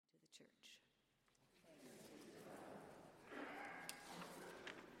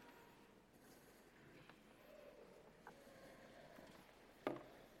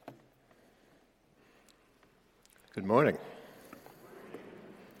Good morning.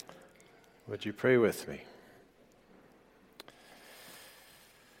 Would you pray with me?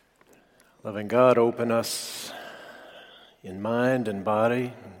 Loving God, open us in mind and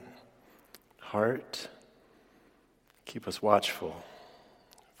body, and heart. Keep us watchful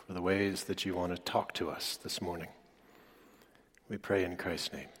for the ways that you want to talk to us this morning. We pray in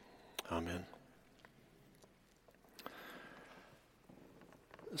Christ's name. Amen.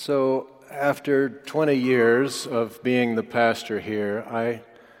 So, after 20 years of being the pastor here, I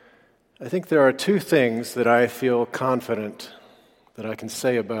think there are two things that I feel confident that I can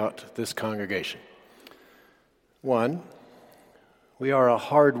say about this congregation. One, we are a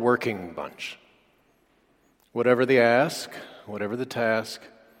hard-working bunch. Whatever the ask, whatever the task,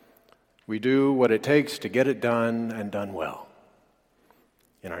 we do what it takes to get it done and done well.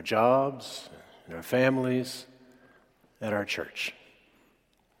 In our jobs, in our families, at our church.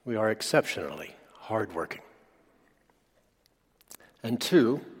 We are exceptionally hardworking. And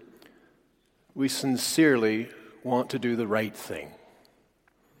two, we sincerely want to do the right thing.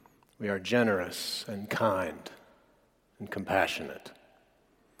 We are generous and kind and compassionate.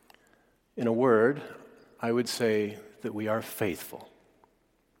 In a word, I would say that we are faithful.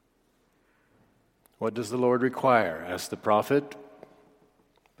 What does the Lord require? Asked the prophet,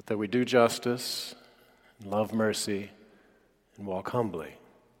 but that we do justice, and love mercy, and walk humbly.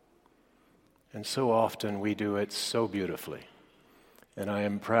 And so often we do it so beautifully. And I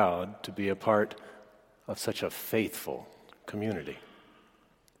am proud to be a part of such a faithful community.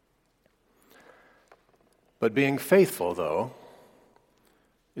 But being faithful, though,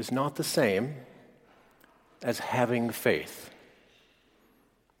 is not the same as having faith.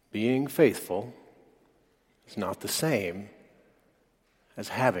 Being faithful is not the same as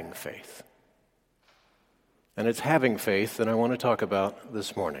having faith. And it's having faith that I want to talk about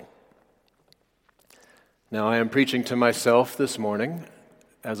this morning. Now, I am preaching to myself this morning,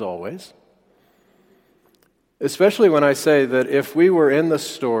 as always, especially when I say that if we were in the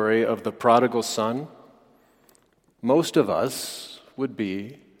story of the prodigal son, most of us would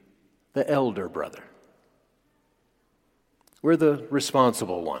be the elder brother. We're the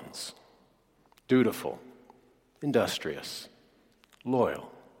responsible ones, dutiful, industrious, loyal.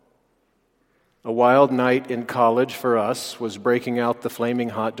 A wild night in college for us was breaking out the flaming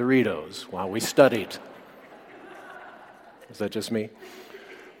hot Doritos while we studied. Is that just me?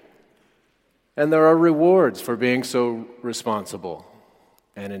 And there are rewards for being so responsible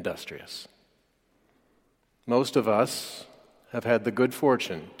and industrious. Most of us have had the good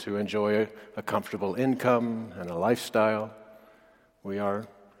fortune to enjoy a comfortable income and a lifestyle. We are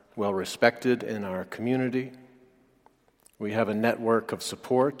well respected in our community. We have a network of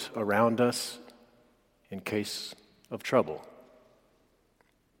support around us in case of trouble.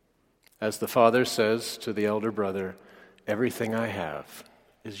 As the father says to the elder brother, everything I have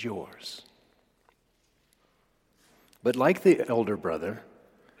is yours. But like the elder brother,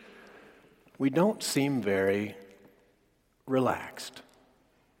 we don't seem very relaxed.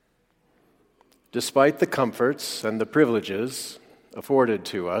 Despite the comforts and the privileges afforded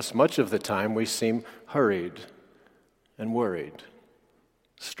to us, much of the time we seem hurried and worried,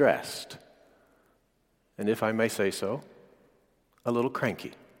 stressed, and if I may say so, a little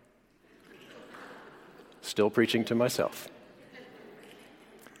cranky. Still preaching to myself.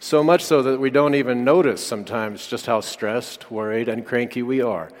 So much so that we don't even notice sometimes just how stressed, worried, and cranky we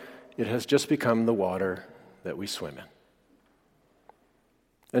are. It has just become the water that we swim in.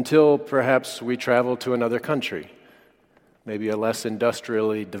 Until perhaps we travel to another country, maybe a less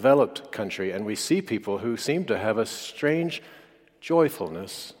industrially developed country, and we see people who seem to have a strange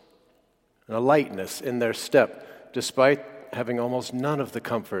joyfulness and a lightness in their step, despite having almost none of the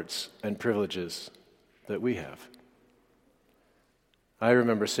comforts and privileges that we have. I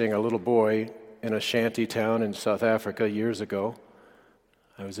remember seeing a little boy in a shanty town in South Africa years ago.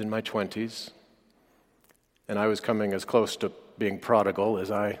 I was in my 20s, and I was coming as close to being prodigal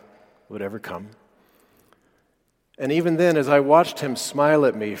as I would ever come. And even then, as I watched him smile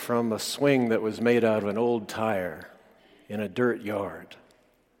at me from a swing that was made out of an old tire in a dirt yard,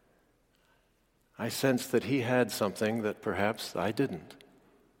 I sensed that he had something that perhaps I didn't.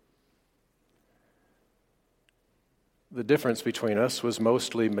 The difference between us was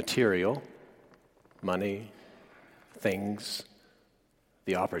mostly material, money, things,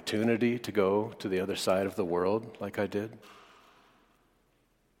 the opportunity to go to the other side of the world like I did.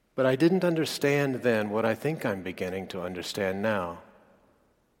 But I didn't understand then what I think I'm beginning to understand now,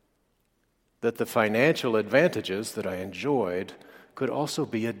 that the financial advantages that I enjoyed could also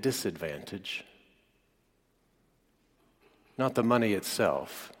be a disadvantage. Not the money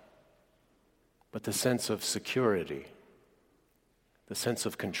itself, but the sense of security, the sense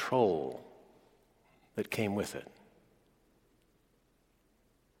of control that came with it.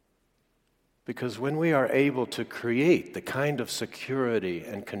 Because when we are able to create the kind of security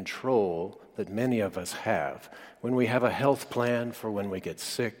and control that many of us have, when we have a health plan for when we get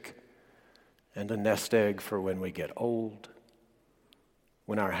sick and a nest egg for when we get old,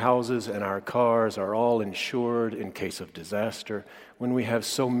 when our houses and our cars are all insured in case of disaster, when we have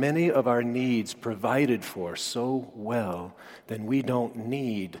so many of our needs provided for so well, then we don't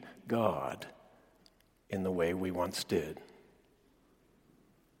need God in the way we once did.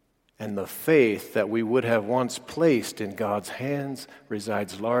 And the faith that we would have once placed in God's hands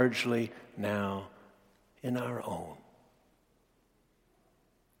resides largely now in our own.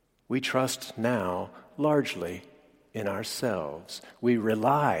 We trust now largely in ourselves. We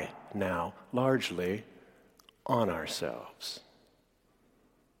rely now largely on ourselves.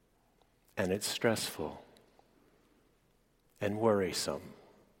 And it's stressful and worrisome,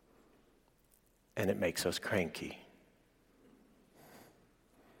 and it makes us cranky.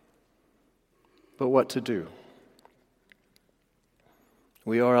 But what to do?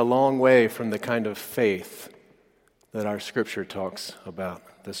 We are a long way from the kind of faith that our scripture talks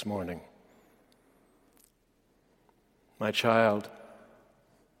about this morning. My child,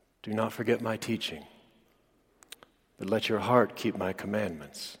 do not forget my teaching, but let your heart keep my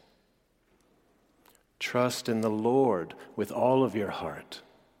commandments. Trust in the Lord with all of your heart,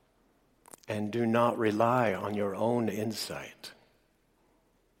 and do not rely on your own insight.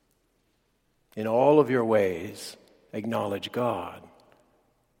 In all of your ways, acknowledge God,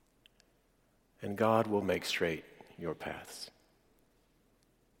 and God will make straight your paths.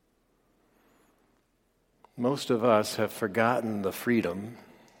 Most of us have forgotten the freedom,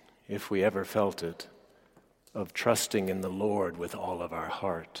 if we ever felt it, of trusting in the Lord with all of our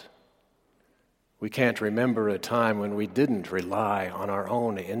heart. We can't remember a time when we didn't rely on our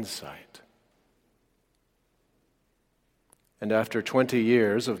own insight. And after 20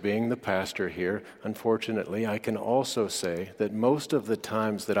 years of being the pastor here, unfortunately, I can also say that most of the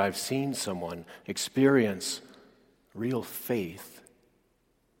times that I've seen someone experience real faith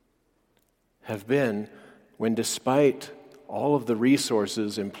have been when, despite all of the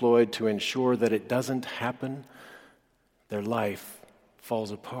resources employed to ensure that it doesn't happen, their life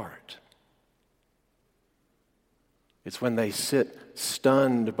falls apart. It's when they sit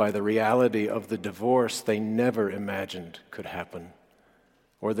stunned by the reality of the divorce they never imagined could happen,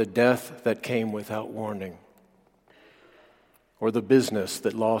 or the death that came without warning, or the business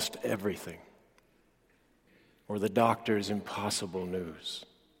that lost everything, or the doctor's impossible news.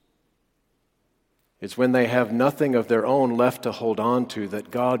 It's when they have nothing of their own left to hold on to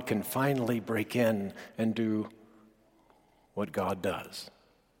that God can finally break in and do what God does.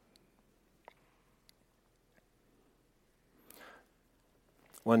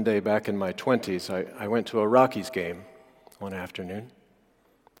 One day back in my 20s, I went to a Rockies game one afternoon.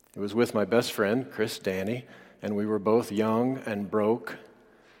 It was with my best friend, Chris Danny, and we were both young and broke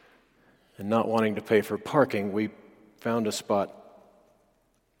and not wanting to pay for parking. We found a spot,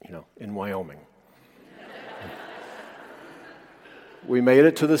 in Wyoming. We made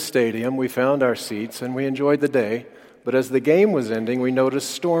it to the stadium, we found our seats, and we enjoyed the day. But as the game was ending, we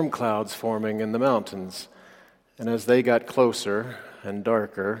noticed storm clouds forming in the mountains. And as they got closer and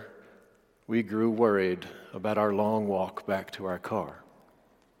darker, we grew worried about our long walk back to our car.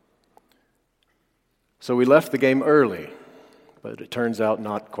 So we left the game early, but it turns out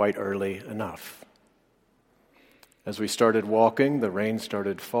not quite early enough. As we started walking, the rain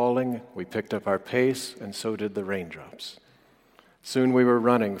started falling. We picked up our pace, and so did the raindrops. Soon we were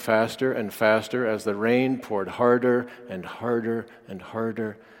running faster and faster as the rain poured harder and harder and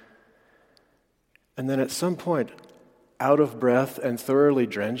harder. And then at some point, out of breath and thoroughly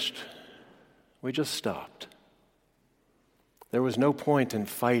drenched, we just stopped. There was no point in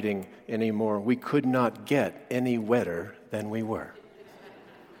fighting anymore. We could not get any wetter than we were.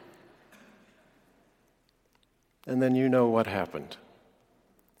 And then you know what happened.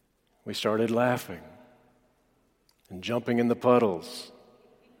 We started laughing and jumping in the puddles.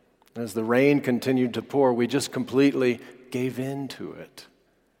 As the rain continued to pour, we just completely gave in to it.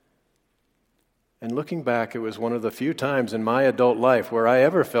 And looking back, it was one of the few times in my adult life where I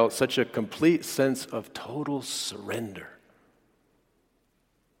ever felt such a complete sense of total surrender.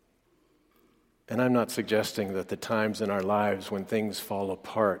 And I'm not suggesting that the times in our lives when things fall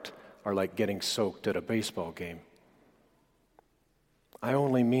apart are like getting soaked at a baseball game. I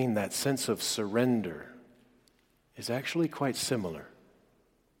only mean that sense of surrender is actually quite similar.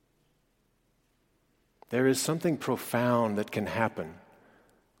 There is something profound that can happen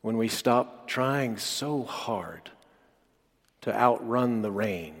when we stop trying so hard to outrun the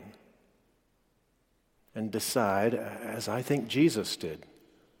rain and decide, as I think Jesus did,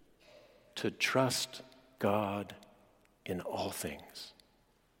 to trust God in all things.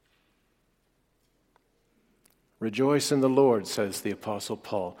 Rejoice in the Lord, says the Apostle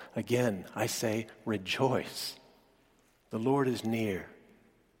Paul. Again, I say rejoice. The Lord is near.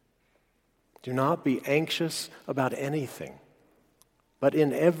 Do not be anxious about anything, but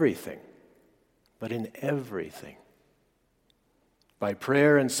in everything, by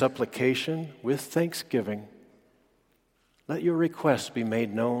prayer and supplication with thanksgiving, let your requests be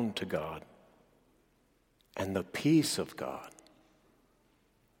made known to God. And the peace of God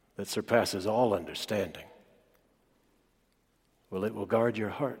that surpasses all understanding, well, it will guard your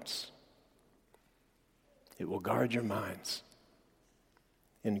hearts. It will guard your minds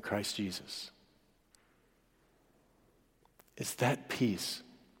in Christ Jesus. It's that peace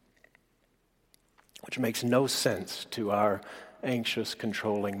which makes no sense to our anxious,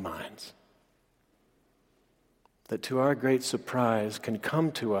 controlling minds, that to our great surprise can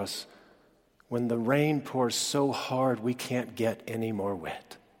come to us when the rain pours so hard we can't get any more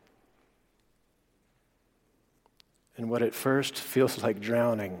wet. And what at first feels like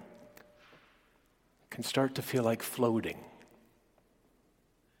drowning can start to feel like floating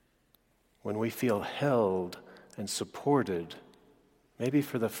when we feel held and supported, maybe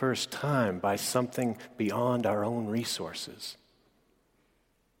for the first time, by something beyond our own resources.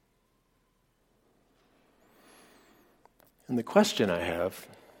 And the question I have,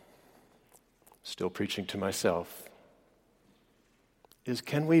 still preaching to myself, is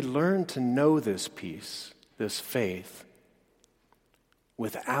can we learn to know this peace, this faith,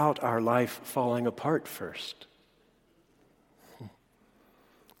 without our life falling apart first?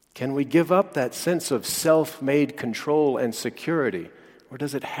 Can we give up that sense of self-made control and security, or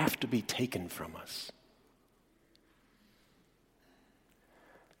does it have to be taken from us?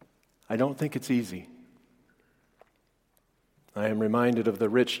 I don't think it's easy. I am reminded of the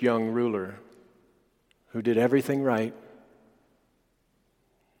rich young ruler who did everything right,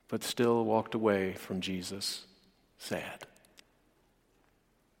 but still walked away from Jesus sad.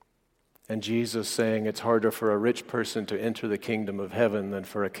 And Jesus saying it's harder for a rich person to enter the kingdom of heaven than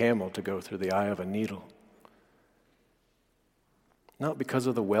for a camel to go through the eye of a needle. Not because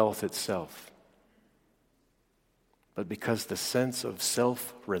of the wealth itself, but because the sense of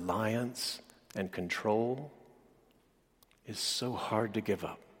self-reliance and control is so hard to give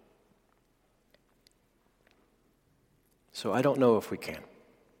up. So I don't know if we can.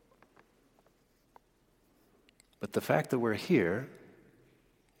 But the fact that we're here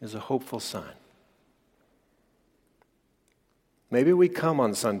is a hopeful sign. Maybe we come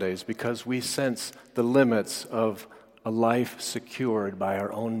on Sundays because we sense the limits of a life secured by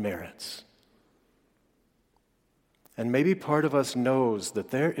our own merits. And maybe part of us knows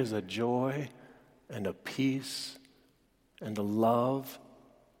that there is a joy and a peace and a love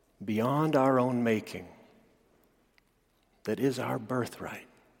beyond our own making that is our birthright,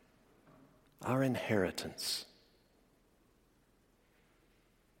 our inheritance.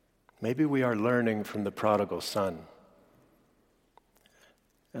 Maybe we are learning from the prodigal son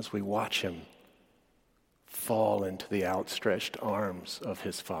as we watch him fall into the outstretched arms of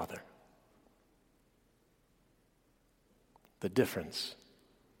his father. The difference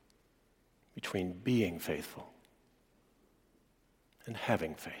between being faithful and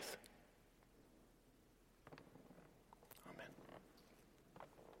having faith.